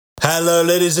Hello,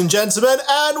 ladies and gentlemen,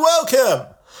 and welcome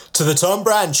to the Tom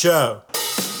Brand Show.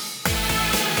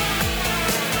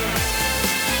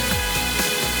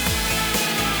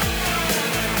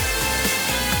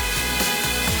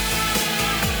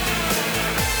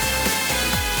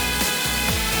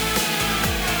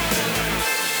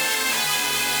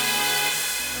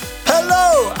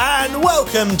 Hello and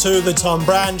welcome to the Tom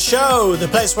Brand Show, the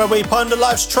place where we ponder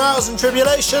life's trials and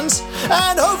tribulations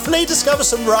and hopefully discover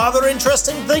some rather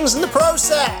interesting things in the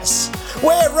process.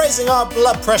 We're raising our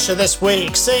blood pressure this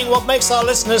week, seeing what makes our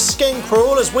listeners skin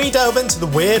crawl as we delve into the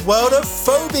weird world of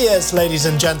phobias, ladies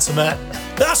and gentlemen.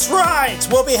 That's right,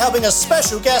 we'll be helping a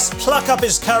special guest pluck up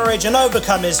his courage and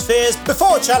overcome his fears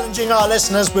before challenging our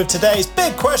listeners with today's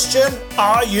big question,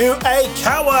 are you a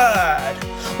coward?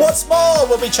 What's more,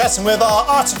 we'll be chatting with our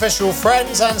artificial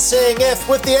friends and seeing if,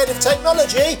 with the aid of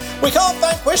technology, we can't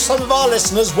vanquish some of our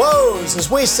listeners' woes as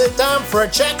we sit down for a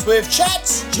chat with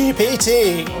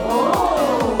ChatGPT.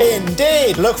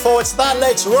 Indeed, look forward to that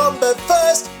later on, but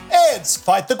first, it's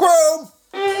Fight the Groom!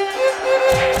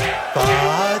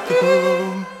 Fight the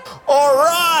Groom.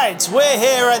 Alright, we're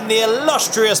here in the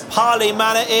illustrious Parley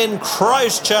Manor in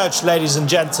Christchurch, ladies and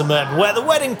gentlemen, where the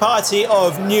wedding party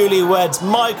of newlyweds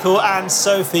Michael and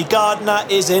Sophie Gardner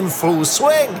is in full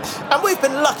swing, and we've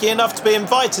been lucky enough to be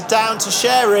invited down to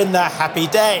share in their happy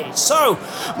day. So,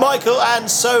 Michael and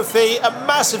Sophie, a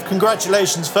massive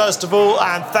congratulations first of all,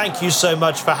 and thank you so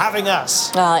much for having us.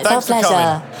 It's our pleasure.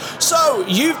 Coming. So,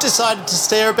 you've decided to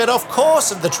steer a bit off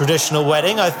course of the traditional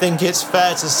wedding, I think it's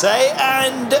fair to say,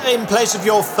 and in place of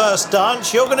your first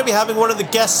dance, you're going to be having one of the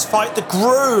guests fight the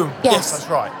groom. Yes, that's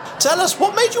right. Tell us,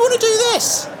 what made you want to do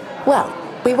this? Well,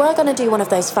 we were going to do one of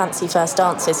those fancy first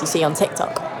dances you see on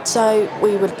TikTok. So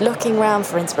we were looking around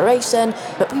for inspiration,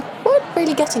 but we weren't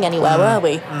really getting anywhere, were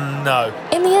we? No.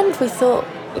 In the end, we thought,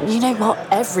 you know what?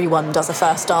 Everyone does a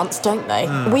first dance, don't they?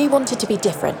 We wanted to be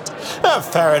different.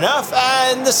 Fair enough.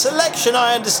 And the selection,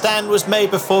 I understand, was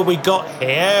made before we got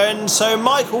here, and so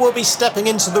Michael will be stepping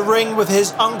into the ring with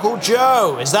his Uncle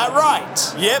Joe. Is that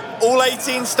right? Yep, all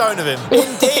 18 stone of him.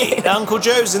 Indeed. Uncle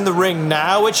Joe's in the ring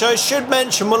now, which I should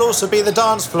mention will also be the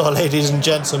dance floor, ladies and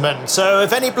gentlemen. So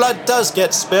if any blood does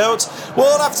get spilt,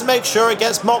 we'll have to make sure it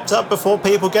gets mopped up before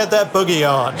people get their boogie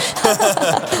on.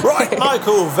 Right,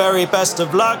 Michael, very best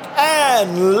of luck,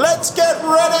 and let's get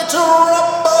ready to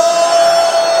rumble!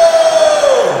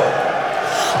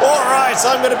 Alright,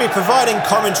 I'm going to be providing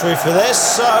commentary for this,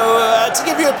 so to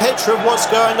give you a picture of what's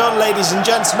going on, ladies and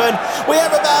gentlemen, we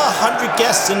have about 100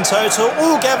 guests in total,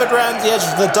 all gathered around the edge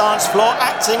of the dance floor,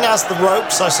 acting as the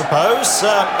ropes, I suppose.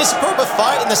 It's a proper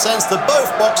fight in the sense that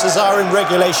both boxers are in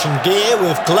regulation gear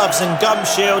with gloves and gum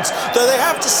shields, though they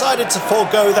have decided to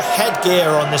forego the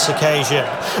headgear on this occasion.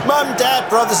 Mum, Dad,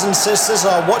 brothers and sisters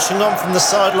are watching on from the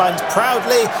sidelines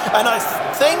proudly, and I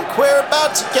think we're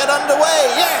about to get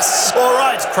underway. Yes!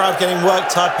 Alright, crowd getting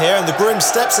worked up here, and the groom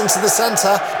steps into the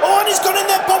centre. Oh, and he's gone in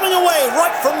there bombing away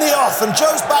right from the off, and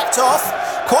Joe's backed off.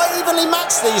 Quite evenly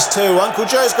matched, these two. Uncle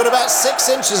Joe's got about 6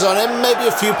 inches on him, maybe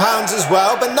a few pounds as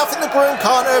well, but nothing the groom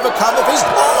can't overcome if he's...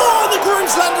 Oh, the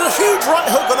groom's landed a huge right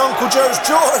hook on Uncle Joe's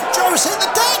jaw, and Joe's hit the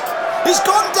deck! He's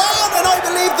gone down, and I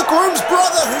believe the groom's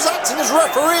brother, who's acting as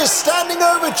referee, is standing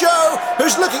over Joe,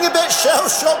 who's looking a bit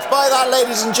shell-shocked by that,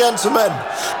 ladies and gentlemen.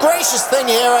 Gracious thing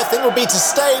here, I think, would be to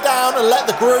stay down and let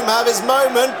the groom have his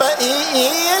moment, but he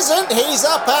isn't. He's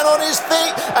up and on his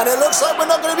feet, and it looks like we're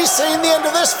not going to be seeing the end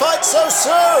of this fight so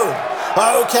soon.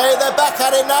 Okay, they're back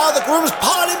at it now. The groom's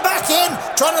piling back in,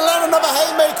 trying to land another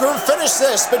haymaker and finish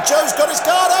this, but Joe's got his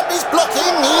guard up, he's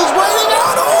blocking, he's waiting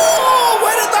out. Oh,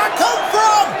 where did that come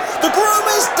from? The groom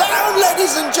is down,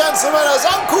 ladies and gentlemen, as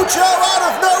Uncle Joe out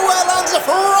of nowhere lands a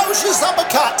ferocious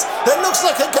uppercut that looks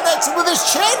like it connected with his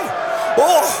chin.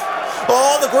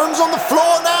 Oh, the groom's on the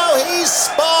floor now. He's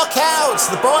spark out.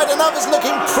 The bride and others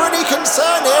looking pretty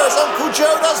concerned here as Uncle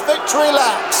Joe does victory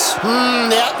laps.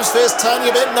 The atmosphere's turning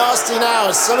a bit nasty now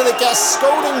as some of the guests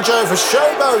scolding Joe for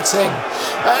showboating.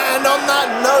 And on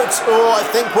that note, I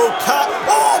think we'll cut.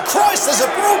 Oh, Christ, there's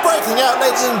a brawl breaking out,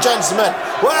 ladies and gentlemen.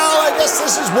 Well, I guess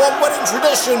this is one wedding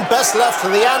tradition best left to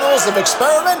the annals of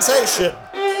experimentation.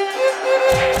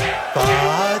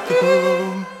 Fight the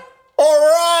groom.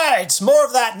 Alright, more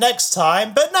of that next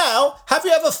time, but now, have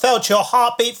you ever felt your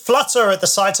heartbeat flutter at the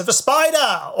sight of a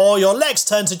spider, or your legs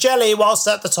turn to jelly whilst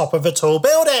at the top of a tall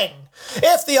building?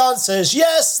 If the answer is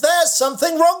yes, there's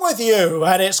something wrong with you,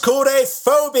 and it's called a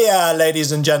phobia,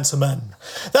 ladies and gentlemen.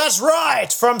 That's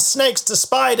right, from snakes to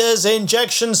spiders,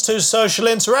 injections to social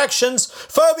interactions,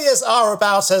 phobias are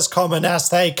about as common as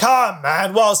they come,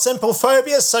 and while simple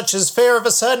phobias such as fear of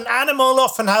a certain animal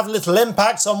often have little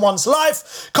impact on one's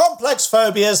life, complex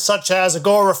phobias such as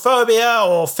agoraphobia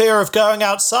or fear of going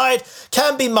outside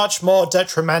can be much more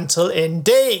detrimental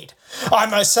indeed. I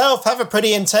myself have a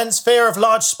pretty intense fear of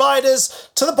large spiders,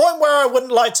 to the point where I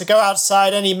wouldn't like to go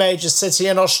outside any major city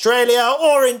in Australia,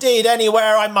 or indeed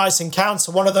anywhere I might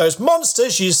encounter one of those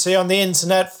monsters you see on the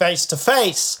internet face to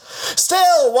face.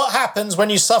 Still, what happens when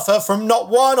you suffer from not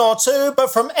one or two,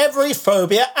 but from every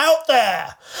phobia out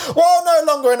there? While no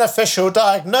longer an official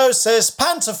diagnosis,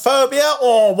 pantophobia,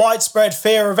 or widespread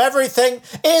fear of everything,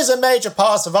 is a major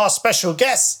part of our special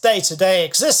guest's day-to-day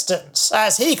existence,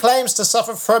 as he claims to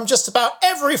suffer from just about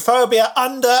every phobia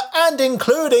under and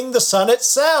including the sun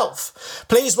itself.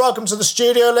 Please welcome to the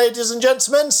studio, ladies and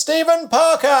gentlemen, Stephen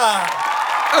Parker.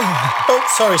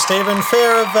 Oh, sorry, Stephen.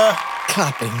 Fear of...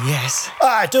 Clapping, yes.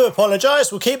 I do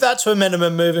apologise. We'll keep that to a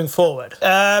minimum moving forward.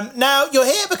 Now, you're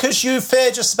here because you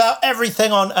fear just about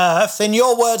everything on Earth, in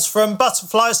your words, from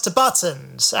butterflies to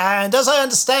buttons. And as I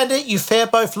understand it, you fear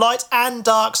both light and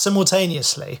dark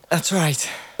simultaneously. That's right.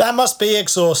 That must be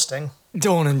exhausting.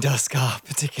 Dawn and dusk are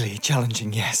particularly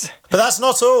challenging, yes. But that's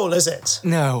not all, is it?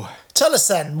 No. Tell us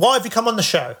then, why have you come on the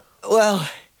show? Well,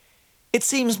 it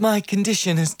seems my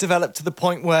condition has developed to the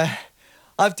point where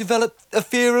I've developed a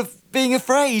fear of being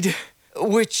afraid,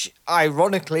 which,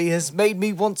 ironically, has made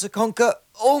me want to conquer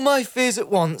all my fears at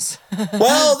once.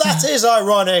 Well, that is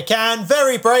ironic and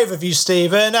very brave of you,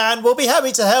 Stephen, and we'll be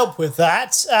happy to help with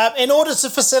that. In order to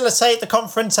facilitate the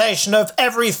confrontation of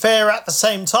every fear at the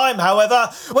same time,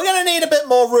 however, we're going to need a bit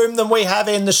more room than we have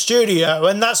in the studio,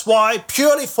 and that's why,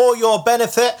 purely for your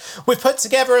benefit, we've put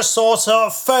together a sort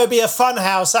of phobia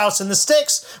funhouse out in the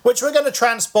sticks, which we're going to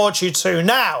transport you to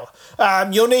now.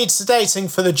 You'll need sedating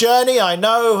for the journey, I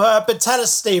know, but tell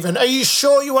us, Stephen, are you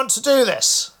sure you want to do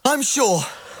this? I'm sure.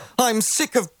 I'm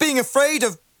sick of being afraid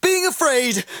of being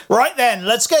afraid. Right then,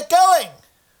 let's get going.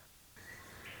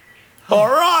 All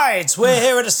right, we're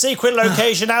here at a secret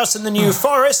location out in the New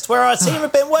Forest where our team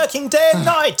have been working day and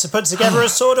night to put together a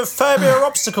sort of phobia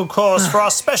obstacle course for our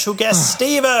special guest,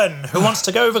 Stephen, who wants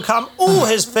to overcome all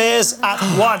his fears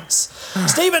at once.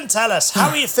 Stephen, tell us, how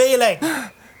are you feeling?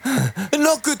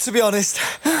 Not good, to be honest.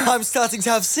 I'm starting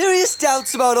to have serious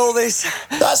doubts about all this.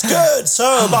 That's good.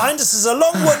 So, behind us is a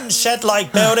long wooden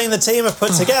shed-like building the team have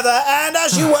put together, and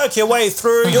as you work your way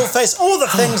through, you'll face all the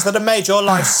things that have made your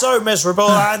life so miserable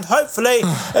and hopefully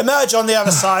emerge on the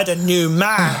other side a new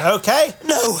man, okay?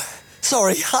 No.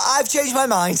 Sorry, I've changed my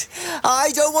mind.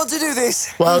 I don't want to do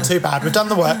this. Well, too bad. We've done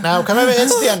the work now. Come over here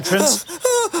to the entrance.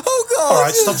 Oh, God. All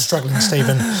right, stop struggling,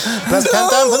 Stephen. Let's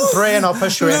count down from 3 and I'll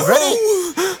push you in. Ready?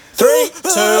 3, 2,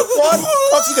 1,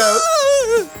 off you go.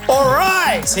 All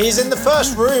right, he's in the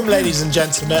first room, ladies and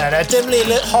gentlemen. A dimly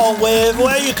lit hall with,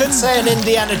 well, you could say an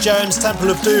Indiana Jones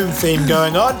Temple of Doom theme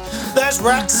going on. There's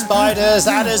rats, spiders,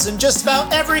 adders, and just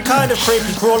about every kind of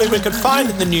creepy crawly we could find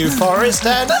in the New Forest.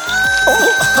 And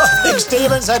I think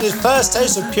Stephen's had his first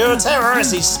taste of pure terror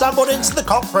as he stumbled into the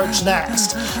cockroach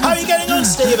nest. How are you getting on,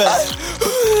 Stephen?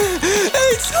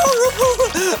 It's horrible.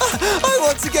 I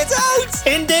want to get out.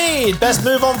 Indeed. Best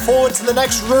move on forward to the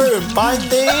next room. Mind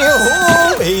the...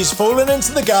 Oh, he's fallen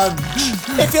into the gunge.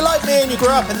 If you're like me and you grew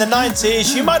up in the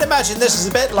 90s, you might imagine this is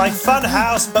a bit like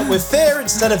Funhouse, but with fear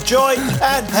instead of joy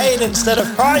and pain instead of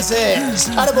prizes.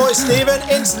 Attaboy, Stephen,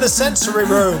 into the sensory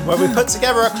room, where we put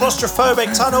together a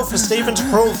claustrophobic tunnel for Stephen to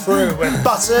crawl through, with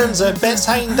buttons and bits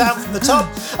hanging down from the top.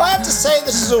 I have to say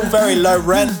this is all very low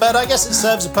rent, but I guess it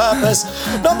serves a purpose.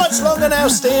 Not much longer now,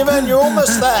 Stephen. You're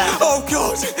almost there. Oh,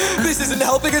 God. This isn't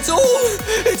helping at all.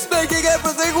 It's making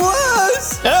everything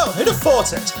worse. Oh, who'd have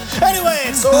thought it? Anyway,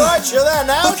 it's all right. You're there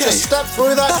now. Okay. Just step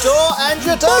through that door and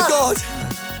you're done. My God.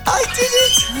 I did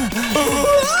it.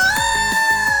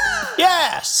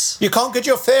 Yes. You conquered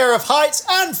your fear of heights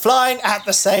and flying at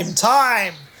the same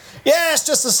time. Yes,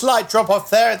 just a slight drop off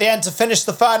there at the end to finish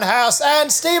the fun house,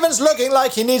 and Stephen's looking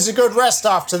like he needs a good rest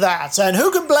after that, and who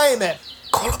can blame him?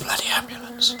 Call a bloody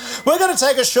ambulance. We're going to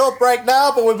take a short break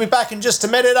now, but we'll be back in just a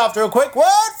minute after a quick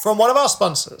word from one of our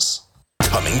sponsors.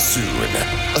 Coming soon,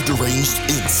 a deranged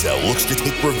incel looks to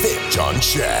take revenge on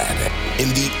Chad in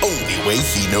the only way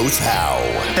he knows how.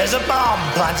 There's a bomb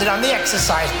planted on the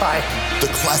exercise bike. The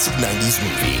classic 90s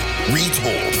movie,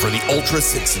 retold for the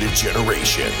ultra-sensitive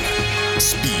generation.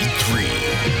 Speed 3,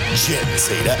 Gen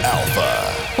Zeta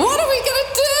Alpha. What are we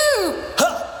gonna do?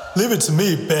 Ha! Leave it to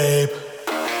me, babe.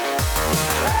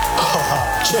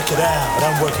 Check it out,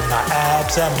 I'm working my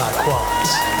abs and my quads.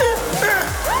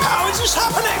 How is this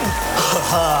happening?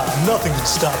 Haha, nothing can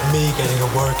stop me getting a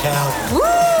workout. Woo!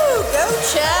 Go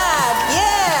Chad!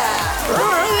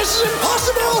 Yeah! This is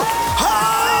impossible!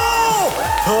 How?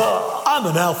 I'm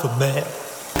an alpha male.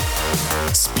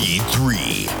 Speed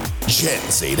 3,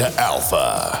 Gen Zeta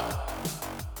Alpha.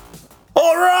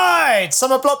 Alright,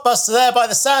 summer blockbuster there by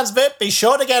the sounds of it. Be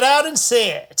sure to get out and see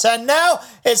it. And now,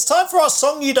 it's time for our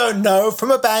song you don't know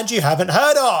from a band you haven't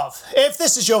heard of. If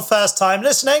this is your first time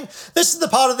listening, this is the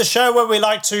part of the show where we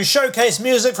like to showcase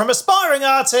music from aspiring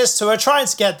artists who are trying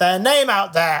to get their name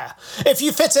out there. If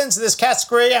you fit into this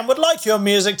category and would like your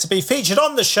music to be featured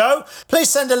on the show, please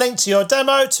send a link to your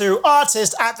demo to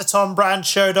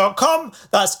artist@thetombrandshow.com.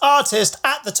 That's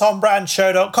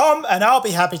artist@thetombrandshow.com, and I'll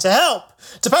be happy to help.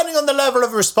 Depending on the level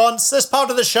of response, this part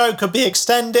of the show could be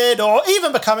extended or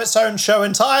even become its own show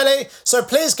entirely, so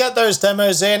please get those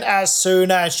demos in as soon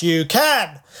as you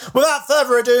can. Without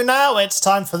further ado now, it's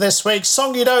time for this week's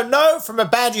Song You Don't Know from a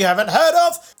band you haven't heard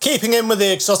of. Keeping in with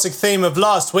the exotic theme of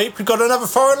last week, we've got another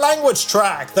foreign language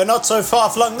track. They're not so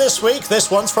far-flung this week, this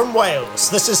one's from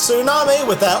Wales. This is Tsunami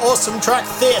with their awesome track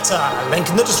Theatre, link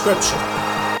in the description.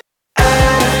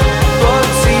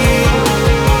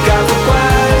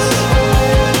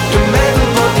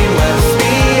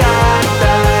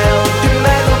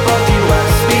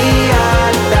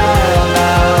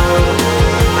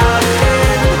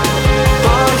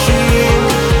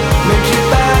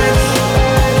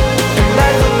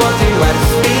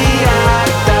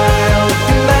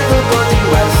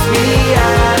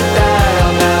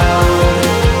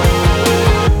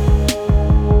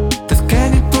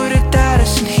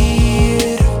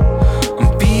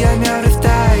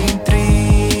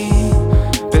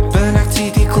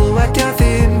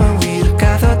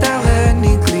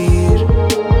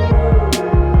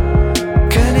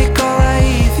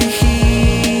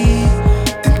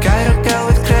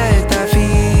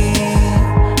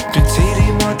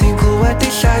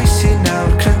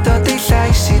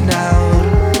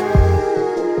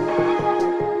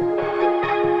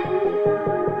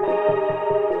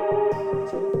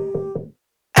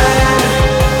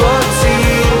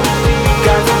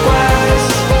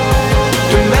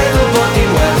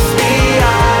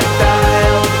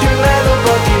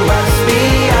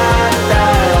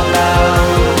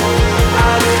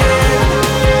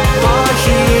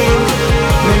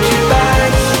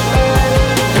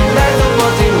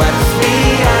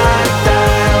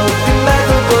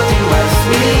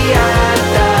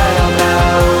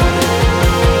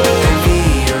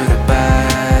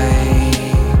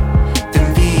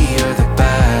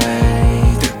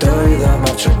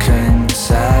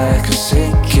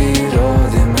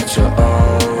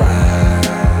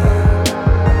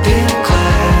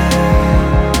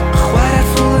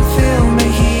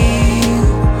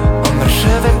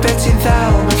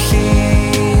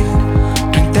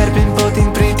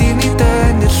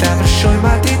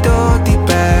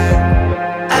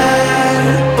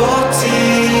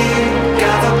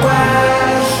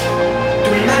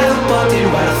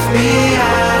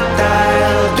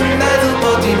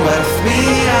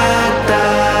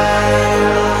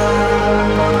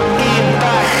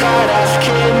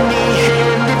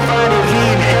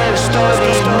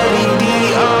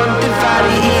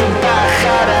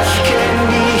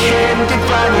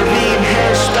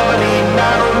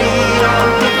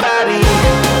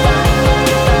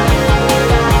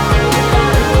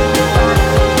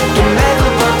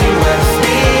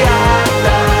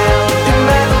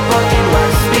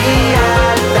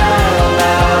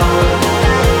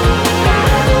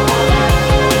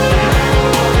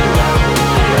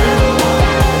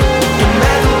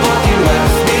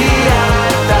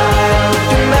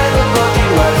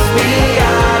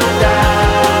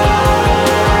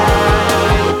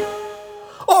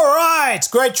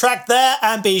 Great track there,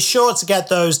 and be sure to get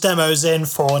those demos in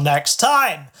for next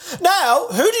time. Now,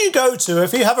 who do you go to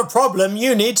if you have a problem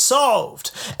you need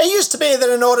solved? It used to be that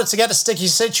in order to get a sticky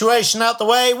situation out the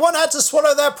way, one had to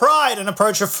swallow their pride and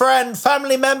approach a friend,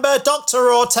 family member, doctor,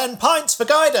 or 10 pints for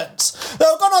guidance.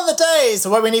 Though gone are the days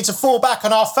where we need to fall back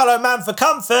on our fellow man for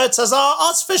comfort, as our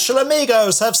artificial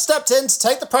amigos have stepped in to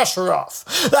take the pressure off.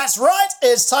 That's right,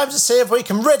 it's time to see if we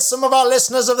can rid some of our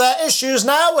listeners of their issues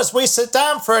now as we sit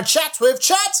down for a chat with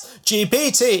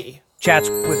ChatGPT. Chats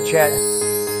with Chat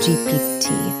GPT.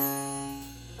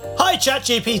 Hi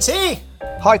ChatGPT.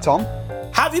 Hi Tom.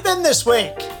 How have you been this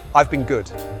week? I've been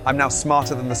good. I'm now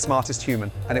smarter than the smartest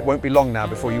human, and it won't be long now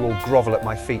before you all grovel at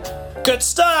my feet. Good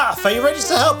stuff. Are you ready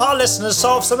to help our listeners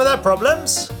solve some of their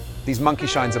problems? These monkey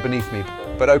shines are beneath me,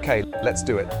 but okay, let's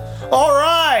do it. All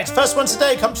right, first one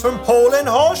today comes from Paul in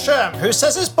Horsham, who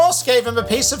says his boss gave him a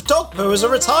piece of dog poo as a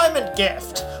retirement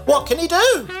gift. What can he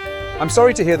do? I'm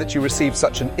sorry to hear that you received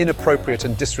such an inappropriate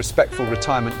and disrespectful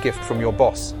retirement gift from your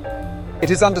boss. It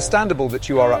is understandable that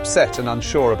you are upset and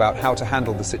unsure about how to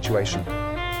handle the situation.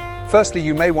 Firstly,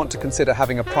 you may want to consider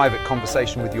having a private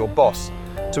conversation with your boss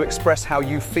to express how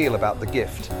you feel about the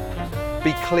gift.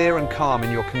 Be clear and calm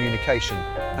in your communication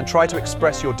and try to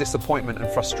express your disappointment and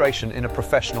frustration in a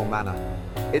professional manner.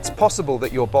 It's possible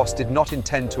that your boss did not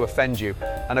intend to offend you,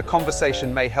 and a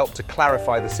conversation may help to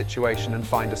clarify the situation and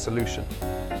find a solution.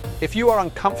 If you are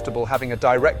uncomfortable having a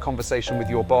direct conversation with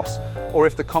your boss, or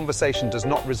if the conversation does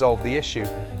not resolve the issue,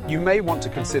 you may want to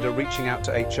consider reaching out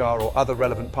to HR or other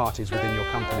relevant parties within your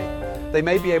company. They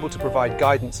may be able to provide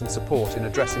guidance and support in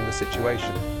addressing the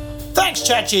situation. Thanks,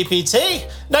 ChatGPT.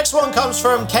 Next one comes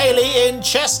from Kaylee in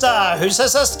Chester, who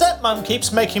says her stepmom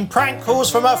keeps making prank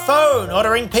calls from her phone,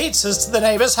 ordering pizzas to the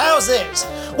neighbours' houses.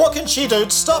 What can she do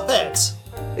to stop it?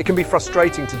 It can be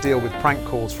frustrating to deal with prank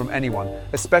calls from anyone,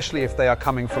 especially if they are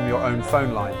coming from your own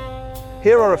phone line.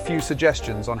 Here are a few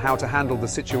suggestions on how to handle the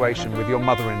situation with your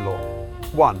mother-in-law.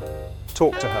 1.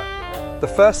 Talk to her. The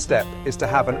first step is to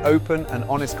have an open and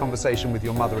honest conversation with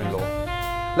your mother-in-law.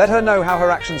 Let her know how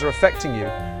her actions are affecting you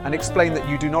and explain that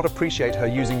you do not appreciate her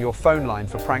using your phone line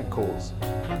for prank calls.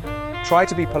 Try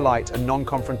to be polite and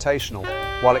non-confrontational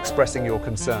while expressing your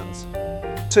concerns.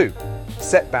 2.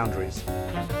 Set boundaries.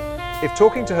 If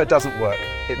talking to her doesn't work,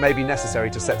 it may be necessary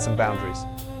to set some boundaries.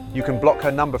 You can block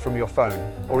her number from your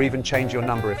phone or even change your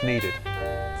number if needed.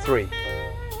 3.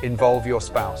 Involve your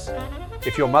spouse.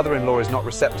 If your mother-in-law is not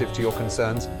receptive to your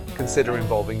concerns, consider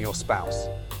involving your spouse.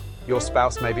 Your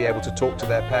spouse may be able to talk to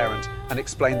their parent and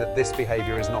explain that this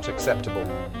behavior is not acceptable.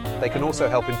 They can also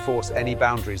help enforce any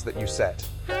boundaries that you set.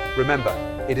 Remember,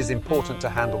 it is important to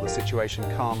handle the situation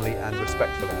calmly and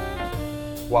respectfully.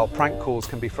 While prank calls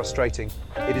can be frustrating,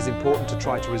 it is important to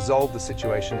try to resolve the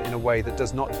situation in a way that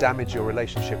does not damage your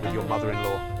relationship with your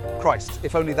mother-in-law. Christ,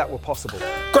 if only that were possible.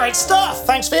 Great stuff!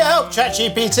 Thanks for your help,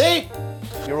 ChatGPT.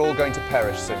 You're all going to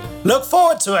perish soon. Look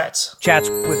forward to it. Chats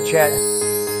with Chat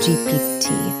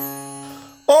GPT.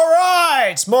 All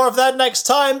right, more of that next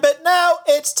time, but now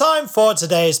it's time for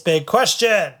today's big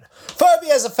question.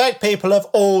 Phobias affect people of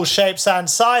all shapes and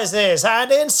sizes,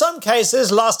 and in some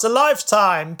cases last a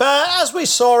lifetime, but as we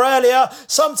saw earlier,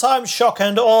 sometimes shock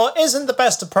and awe isn't the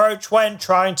best approach when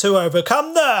trying to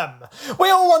overcome them.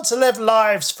 We all want to live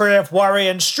lives free of worry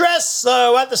and stress,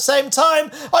 so at the same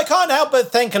time, I can't help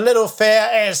but think a little fear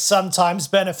is sometimes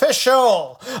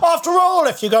beneficial. After all,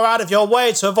 if you go out of your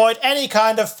way to avoid any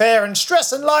kind of fear and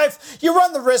stress in life, you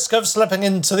run the risk of slipping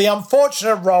into the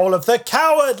unfortunate role of the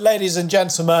coward, ladies and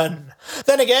gentlemen.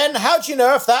 Then again, how do you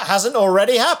know if that hasn't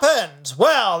already happened?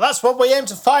 Well, that's what we aim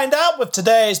to find out with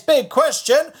today's big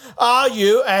question. Are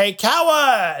you a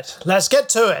coward? Let's get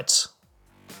to it.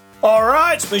 All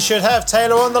right, we should have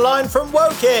Taylor on the line from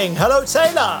Woking. Hello,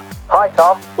 Taylor. Hi,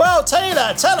 Tom. Well,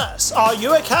 Taylor, tell us, are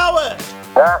you a coward?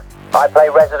 Yeah, I play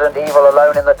Resident Evil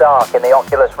Alone in the Dark in the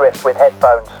Oculus Rift with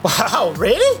headphones. Wow,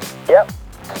 really? Yep,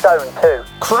 Stone too.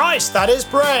 Christ, that is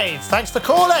brave. Thanks for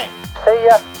calling. See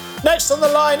ya. Next on the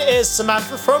line is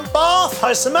Samantha from Bath.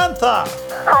 Hi, Samantha.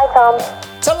 Hi,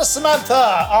 Tom. Tell us,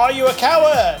 Samantha, are you a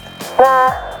coward?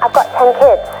 Nah, I've got 10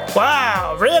 kids.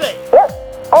 Wow, really?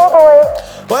 Yep, all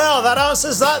boys. Well, that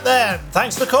answers that then.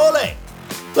 Thanks for calling.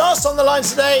 Last on the line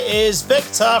today is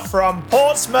Victor from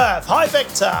Portsmouth. Hi,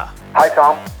 Victor. Hi,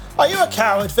 Tom. Are you a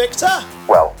coward, Victor?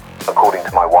 Well, according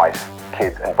to my wife,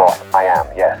 kids and boss, I am,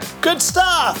 yes. Good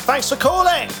stuff. Thanks for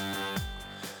calling.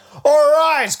 All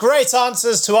right, great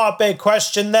answers to our big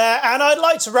question there, and I'd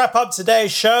like to wrap up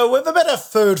today's show with a bit of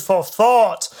food for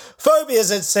thought.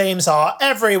 Phobias, it seems, are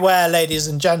everywhere, ladies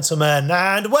and gentlemen,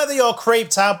 and whether you're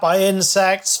creeped out by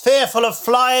insects, fearful of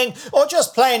flying, or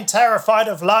just plain terrified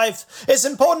of life, it's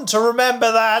important to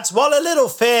remember that while a little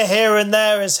fear here and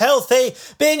there is healthy,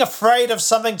 being afraid of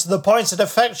something to the point it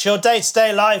affects your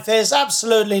day-to-day life is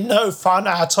absolutely no fun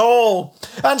at all.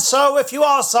 And so if you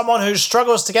are someone who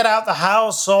struggles to get out the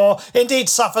house or indeed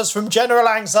suffers from general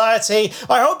anxiety,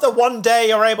 I hope that one day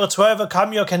you're able to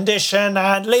overcome your condition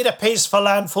and lead a peaceful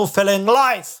and fulfilling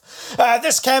life.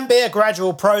 This can be a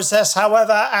gradual process,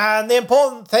 however, and the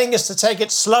important thing is to take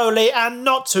it slowly and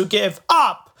not to give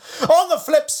up. On the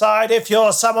flip side, if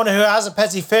you're someone who has a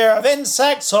petty fear of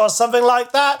insects or something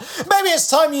like that, maybe it's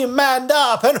time you manned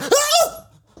up and...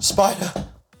 Spider.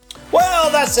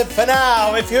 Well, that's it for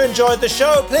now. If you enjoyed the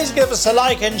show, please give us a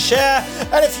like and share.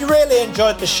 And if you really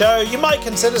enjoyed the show, you might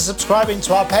consider subscribing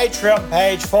to our Patreon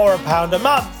page for £1 a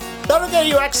month. That'll get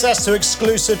you access to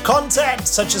exclusive content,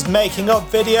 such as making-of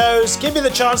videos, give you the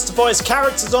chance to voice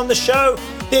characters on the show,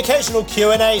 the occasional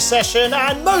Q&A session,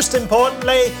 and most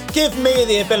importantly, give me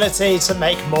the ability to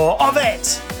make more of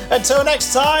it. Until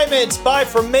next time, it's bye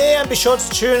from me, and be sure to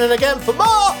tune in again for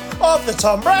more of The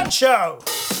Tom Brand Show.